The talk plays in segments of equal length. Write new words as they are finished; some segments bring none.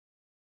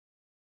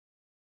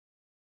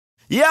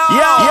Yo, yo.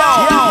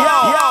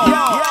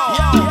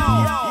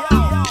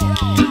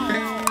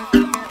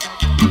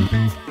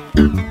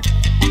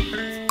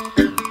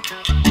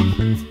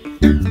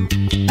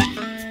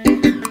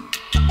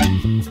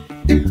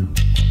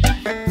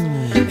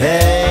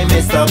 Hey,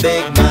 Mr.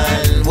 Big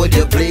Man, would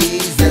you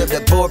please help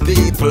the poor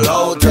people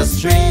out the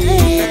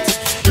street?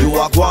 You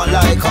walk one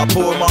like a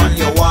poor man,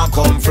 you walk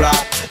come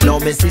flat. Now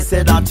me see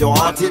say that your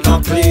heart it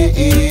not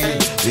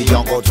clean. We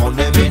a go turn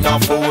them in a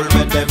fool,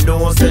 make them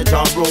know say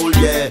Jah rule,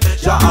 yeah.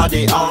 Jah a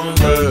the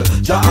angle,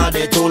 Jah a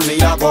the tool.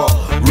 We a go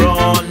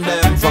run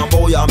them from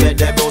boy and make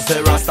them know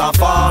say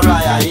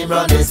Rastafari him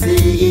run the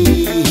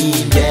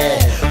scene, yeah.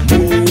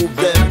 Move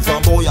them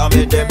from boy and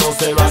make them know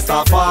say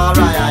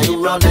Rastafari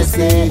him run the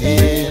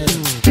scene.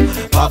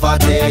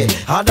 Poverty,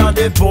 and that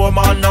the poor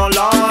man no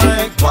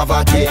like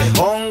poverty.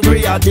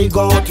 Hungry at the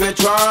goat we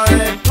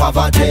try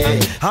poverty,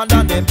 and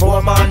that the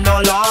poor man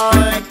no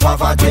like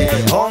poverty.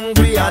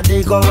 Hungry at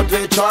the goat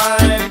we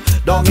try.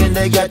 Down in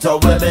the ghetto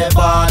where me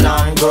born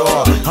and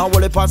grow. And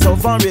will it pass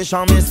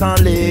sufferation, Miss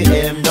and leave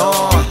him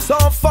know.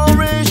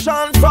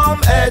 Sufferation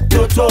from head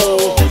to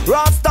toe.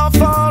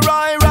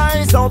 Rastafari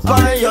rise up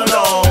high, you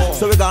know.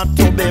 So we got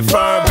to be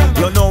firm.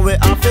 You know we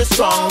have to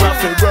strong, we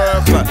have to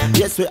work.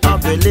 Yes, we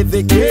have to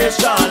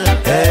livication.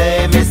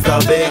 Hey,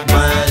 Mr. Big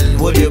Man,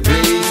 would you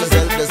please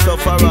help the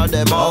sufferer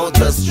them out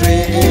the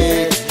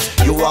street?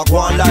 You walk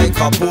one like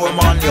a poor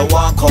man, you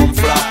walk come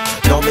flat.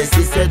 Now me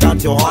see say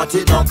that your heart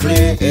is not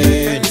clean.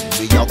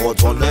 We a go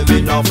turn them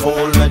in a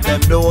fool, make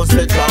them know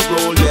say Jah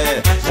rule,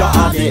 yeah. Jah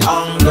a the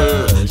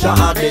angle, Jah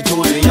a the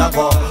tool. We a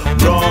go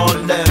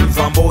run them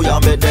from boy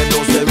and make them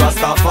know say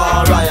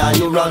Rastafari and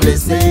you run the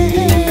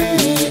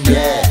scene,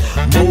 yeah.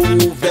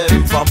 Move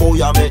them from boy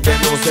and make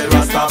them know say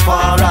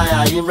Rastafari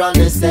and you run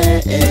the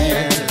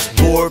scene.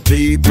 Poor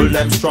people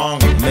them strong,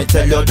 me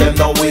tell you them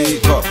no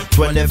weak.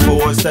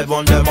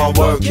 24/7 them a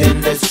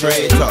working the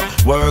street,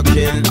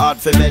 working hard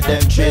for make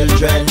them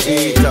children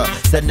eat.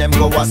 Send them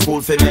go to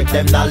school for make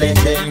them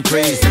knowledge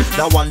increase.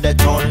 The one that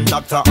turn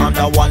doctor and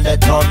the one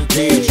that turn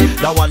teach.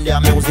 The one they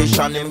a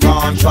musician him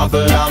gone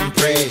travel and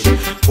preach.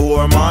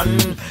 Poor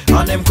man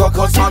and him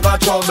cocos a got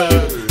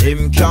trouble.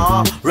 Him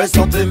can't rest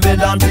up in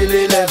bed until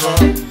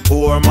 11.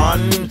 Poor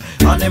man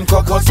and him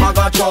cocos a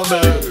got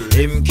trouble.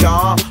 Him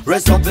can't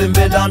rest up in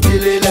bed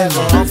until 11.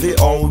 And fi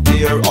out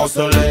there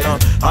hustling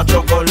and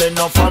juggling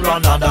up for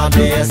another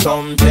day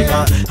something.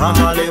 And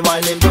all the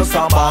while him just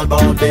a ball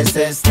about the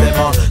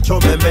system. Show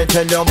me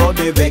tell you about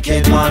the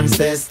wicked man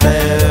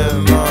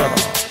system.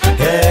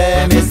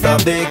 Hey, Mr.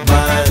 Big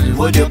Man,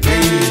 would you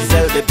please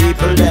help the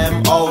people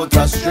them out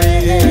the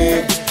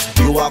street?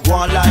 You walk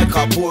one like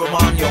a poor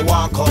man, you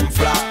walk come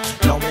flat.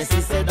 Now me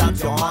see say that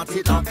your heart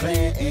is not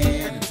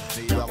clean.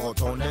 You go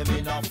turn them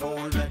in a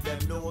fool, let them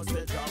know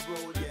say Jah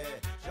rule, yeah.